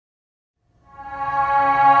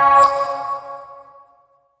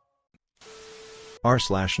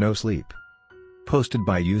r/NoSleep. Posted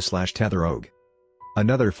by u/Tetherogue.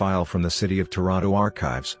 Another file from the City of Toronto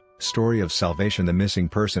Archives, Story of Salvation: The Missing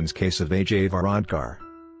Persons Case of A.J. Varadkar.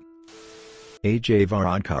 A.J.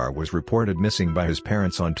 Varadkar was reported missing by his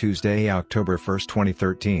parents on Tuesday, October 1,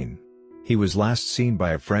 2013. He was last seen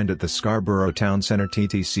by a friend at the Scarborough Town Centre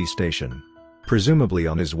TTC station, presumably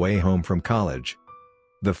on his way home from college.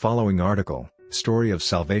 The following article, Story of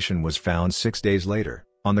Salvation, was found 6 days later,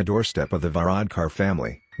 on the doorstep of the Varadkar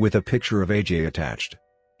family, with a picture of AJ attached.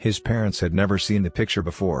 His parents had never seen the picture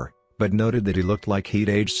before, but noted that he looked like he'd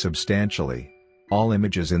aged substantially. All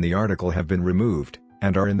images in the article have been removed,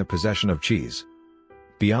 and are in the possession of Cheese.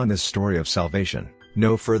 Beyond this story of salvation,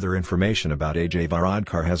 no further information about AJ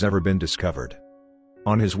Varadkar has ever been discovered.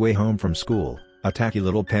 On his way home from school, a tacky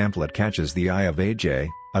little pamphlet catches the eye of AJ,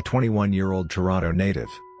 a 21-year-old Toronto native.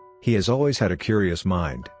 He has always had a curious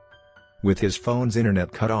mind. With his phone's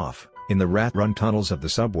internet cut off, in the rat-run tunnels of the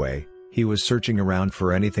subway, he was searching around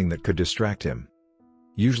for anything that could distract him.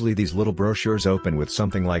 Usually these little brochures open with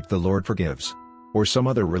something like "The Lord Forgives," or some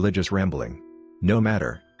other religious rambling. No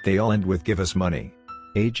matter, they all end with "Give us money,"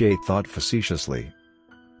 AJ thought facetiously.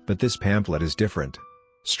 But this pamphlet is different.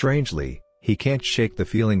 Strangely, he can't shake the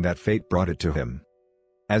feeling that fate brought it to him.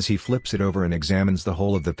 As he flips it over and examines the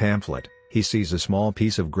whole of the pamphlet, he sees a small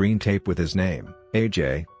piece of green tape with his name,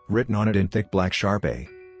 AJ, written on it in thick black Sharpie.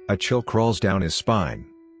 A chill crawls down his spine.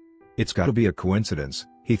 It's gotta be a coincidence,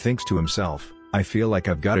 he thinks to himself. I feel like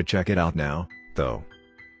I've gotta check it out now, though.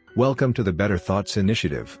 Welcome to the Better Thoughts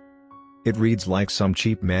Initiative. It reads like some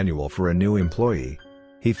cheap manual for a new employee.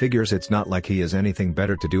 He figures it's not like he has anything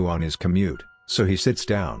better to do on his commute, so he sits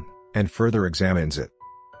down, and further examines it.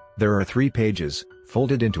 There are 3 pages,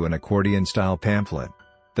 folded into an accordion-style pamphlet.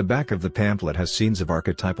 The back of the pamphlet has scenes of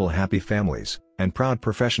archetypal happy families, and proud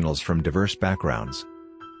professionals from diverse backgrounds.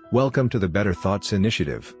 Welcome to the Better Thoughts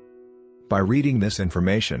Initiative. By reading this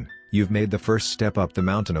information, you've made the first step up the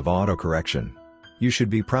mountain of autocorrection. You should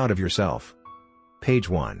be proud of yourself. Page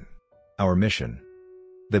 1. Our mission.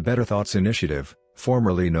 The Better Thoughts Initiative,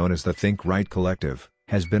 formerly known as the Think Right Collective,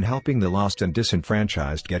 has been helping the lost and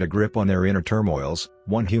disenfranchised get a grip on their inner turmoils,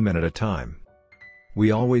 one human at a time.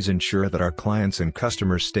 We always ensure that our clients and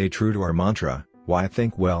customers stay true to our mantra, why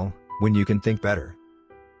think well, when you can think better.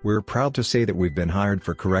 We're proud to say that we've been hired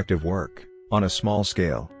for corrective work, on a small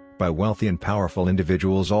scale, by wealthy and powerful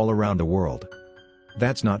individuals all around the world.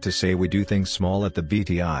 That's not to say we do things small at the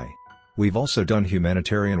BTI. We've also done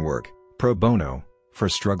humanitarian work, pro bono, for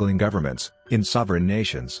struggling governments, in sovereign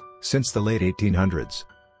nations, since the late 1800s.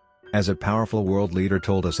 As a powerful world leader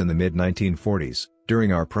told us in the mid-1940s,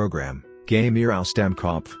 during our program, "Geh mir aus dem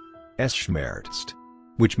Kopf, es schmerzt,"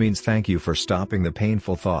 which means "thank you for stopping the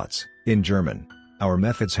painful thoughts," in German. Our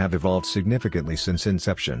methods have evolved significantly since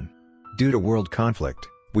inception. Due to world conflict,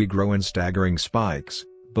 we grow in staggering spikes,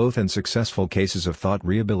 both in successful cases of thought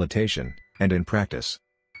rehabilitation, and in practice.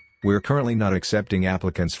 We're currently not accepting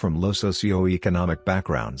applicants from low socioeconomic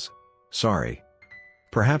backgrounds. Sorry.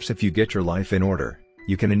 Perhaps if you get your life in order,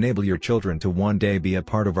 you can enable your children to one day be a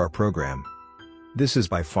part of our program. This is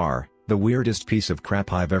by far the weirdest piece of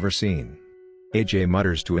crap I've ever seen. AJ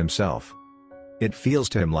mutters to himself. It feels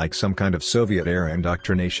to him like some kind of Soviet-era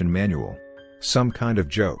indoctrination manual. Some kind of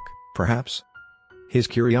joke, perhaps? His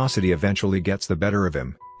curiosity eventually gets the better of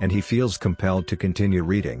him, and he feels compelled to continue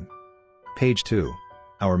reading. Page 2.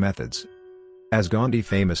 Our methods. As Gandhi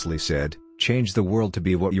famously said, change the world to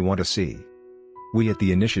be what you want to see. We at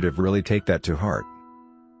the initiative really take that to heart.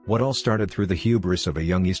 What all started through the hubris of a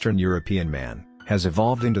young Eastern European man, has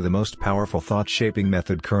evolved into the most powerful thought-shaping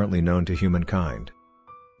method currently known to humankind.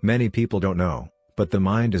 Many people don't know, but the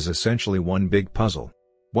mind is essentially one big puzzle.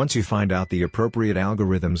 Once you find out the appropriate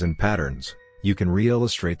algorithms and patterns, you can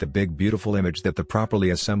re-illustrate the big beautiful image that the properly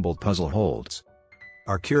assembled puzzle holds.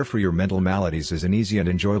 Our cure for your mental maladies is an easy and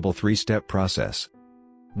enjoyable 3-step process.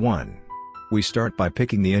 1. We start by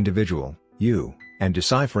picking the individual, you, and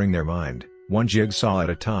deciphering their mind, one jigsaw at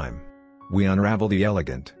a time. We unravel the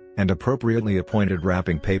elegant, and appropriately appointed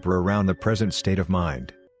wrapping paper around the present state of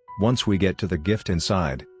mind. Once we get to the gift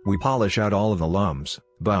inside, we polish out all of the lumps,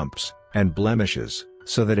 bumps, and blemishes,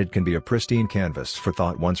 so that it can be a pristine canvas for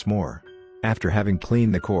thought once more. After having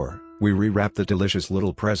cleaned the core, we rewrap the delicious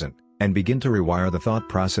little present, and begin to rewire the thought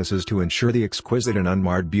processes to ensure the exquisite and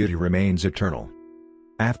unmarred beauty remains eternal.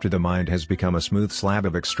 After the mind has become a smooth slab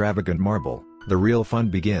of extravagant marble, the real fun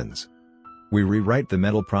begins. We rewrite the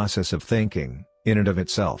mental process of thinking, in and of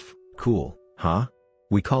itself, cool, huh?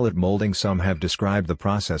 We call it molding. Some have described the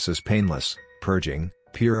process as painless, purging,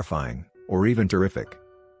 purifying, or even terrific.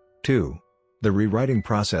 2. The rewriting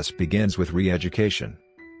process begins with re-education.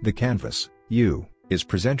 The canvas, you, is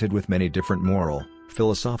presented with many different moral,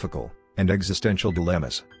 philosophical, and existential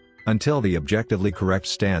dilemmas. Until the objectively correct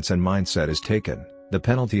stance and mindset is taken, the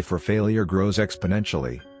penalty for failure grows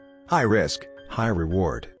exponentially. High risk, high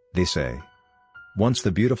reward, they say. Once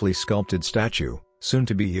the beautifully sculpted statue, soon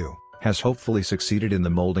to be you, has hopefully succeeded in the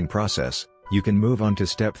molding process, you can move on to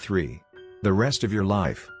step 3. The rest of your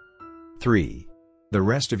life. 3. The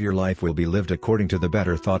rest of your life will be lived according to the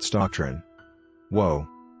Better Thoughts doctrine. Whoa.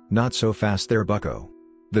 Not so fast there, bucko.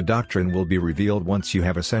 The doctrine will be revealed once you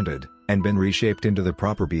have ascended, and been reshaped into the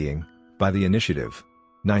proper being, by the initiative.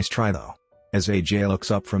 Nice try though. As AJ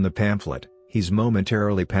looks up from the pamphlet, he's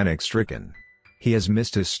momentarily panic-stricken. He has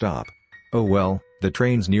missed his stop. Oh well, the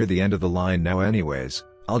train's near the end of the line now anyways,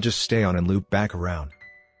 I'll just stay on and loop back around.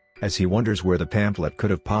 As he wonders where the pamphlet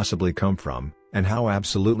could have possibly come from, and how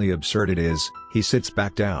absolutely absurd it is, he sits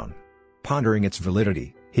back down. Pondering its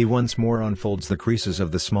validity, he once more unfolds the creases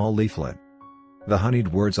of the small leaflet. The honeyed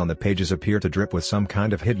words on the pages appear to drip with some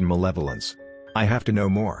kind of hidden malevolence. I have to know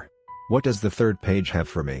more. What does the third page have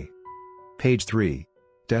for me? Page 3.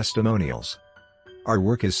 Testimonials. Our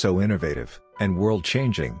work is so innovative, and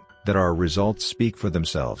world-changing, that our results speak for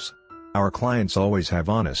themselves. Our clients always have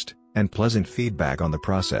honest, and pleasant feedback on the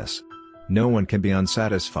process. No one can be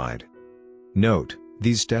unsatisfied. Note,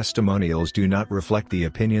 these testimonials do not reflect the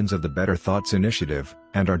opinions of the Better Thoughts Initiative,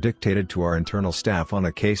 and are dictated to our internal staff on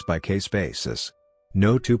a case-by-case basis.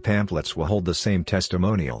 No two pamphlets will hold the same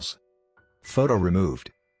testimonials. Photo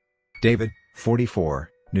removed. David, 44,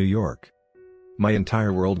 New York. My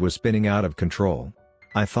entire world was spinning out of control.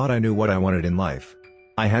 I thought I knew what I wanted in life.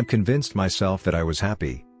 I had convinced myself that I was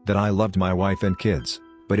happy, that I loved my wife and kids,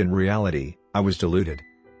 but in reality, I was deluded.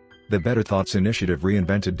 The Better Thoughts Initiative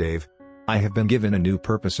reinvented Dave. I have been given a new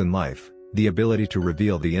purpose in life, the ability to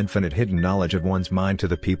reveal the infinite hidden knowledge of one's mind to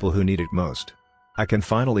the people who need it most. I can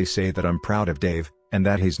finally say that I'm proud of Dave, and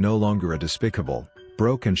that he's no longer a despicable,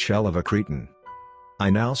 broken shell of a cretin. I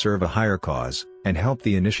now serve a higher cause, and help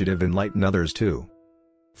the initiative enlighten others too.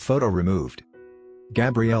 Photo removed.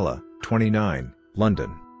 Gabriella, 29,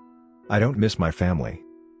 London. I don't miss my family.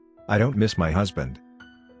 I don't miss my husband.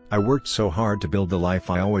 I worked so hard to build the life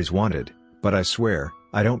I always wanted, but I swear,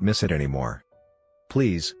 I don't miss it anymore.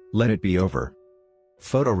 Please, let it be over.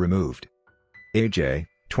 Photo removed. AJ,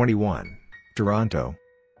 21, Toronto.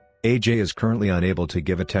 AJ is currently unable to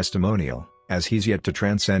give a testimonial, as he's yet to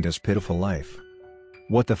transcend his pitiful life.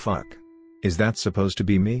 What the fuck? Is that supposed to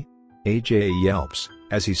be me? AJ yelps,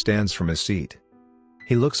 as he stands from his seat.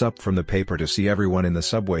 He looks up from the paper to see everyone in the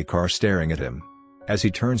subway car staring at him. As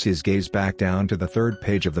he turns his gaze back down to the third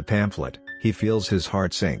page of the pamphlet, he feels his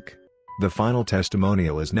heart sink. The final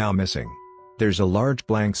testimonial is now missing. There's a large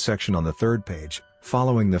blank section on the third page,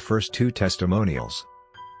 following the first two testimonials.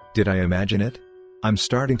 Did I imagine it? I'm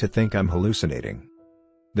starting to think I'm hallucinating.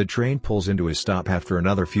 The train pulls into his stop after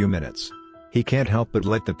another few minutes. He can't help but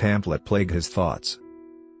let the pamphlet plague his thoughts.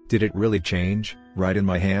 Did it really change, right in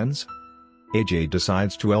my hands? AJ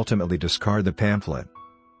decides to ultimately discard the pamphlet.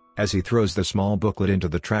 As he throws the small booklet into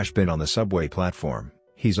the trash bin on the subway platform,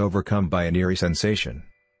 he's overcome by an eerie sensation.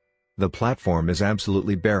 The platform is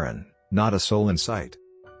absolutely barren, not a soul in sight.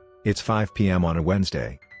 It's 5 p.m. on a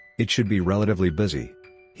Wednesday. It should be relatively busy.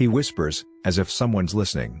 He whispers, as if someone's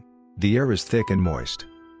listening. The air is thick and moist.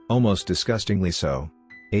 Almost disgustingly so.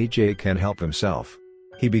 AJ can't help himself.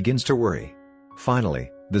 He begins to worry. Finally,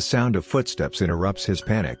 the sound of footsteps interrupts his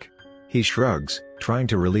panic. He shrugs, trying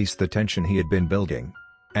to release the tension he had been building.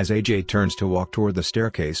 As AJ turns to walk toward the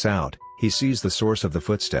staircase out, he sees the source of the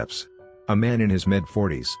footsteps. A man in his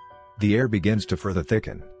mid-40s. The air begins to further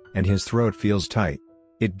thicken, and his throat feels tight.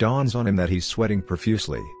 It dawns on him that he's sweating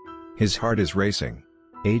profusely. His heart is racing.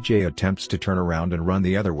 AJ attempts to turn around and run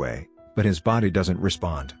the other way, but his body doesn't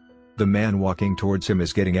respond. The man walking towards him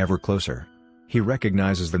is getting ever closer. He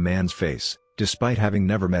recognizes the man's face, despite having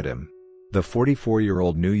never met him. The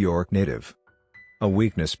 44-year-old New York native. A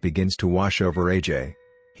weakness begins to wash over AJ.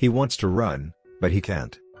 He wants to run, but he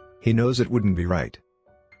can't. He knows it wouldn't be right.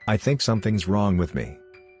 I think something's wrong with me.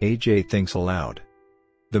 AJ thinks aloud.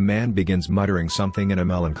 The man begins muttering something in a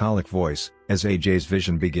melancholic voice, as AJ's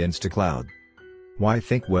vision begins to cloud. Why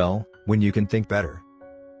think well, when you can think better?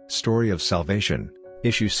 Story of Salvation,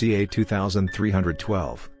 Issue CA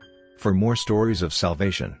 2312. For more stories of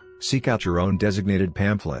salvation, seek out your own designated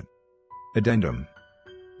pamphlet. Addendum.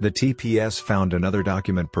 The TPS found another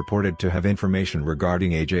document purported to have information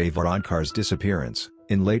regarding AJ Varadkar's disappearance,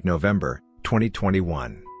 in late November,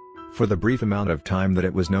 2021. For the brief amount of time that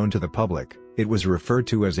it was known to the public, it was referred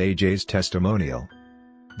to as AJ's testimonial.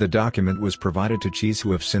 The document was provided to Cheese,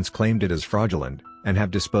 who have since claimed it as fraudulent, and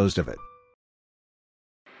have disposed of it.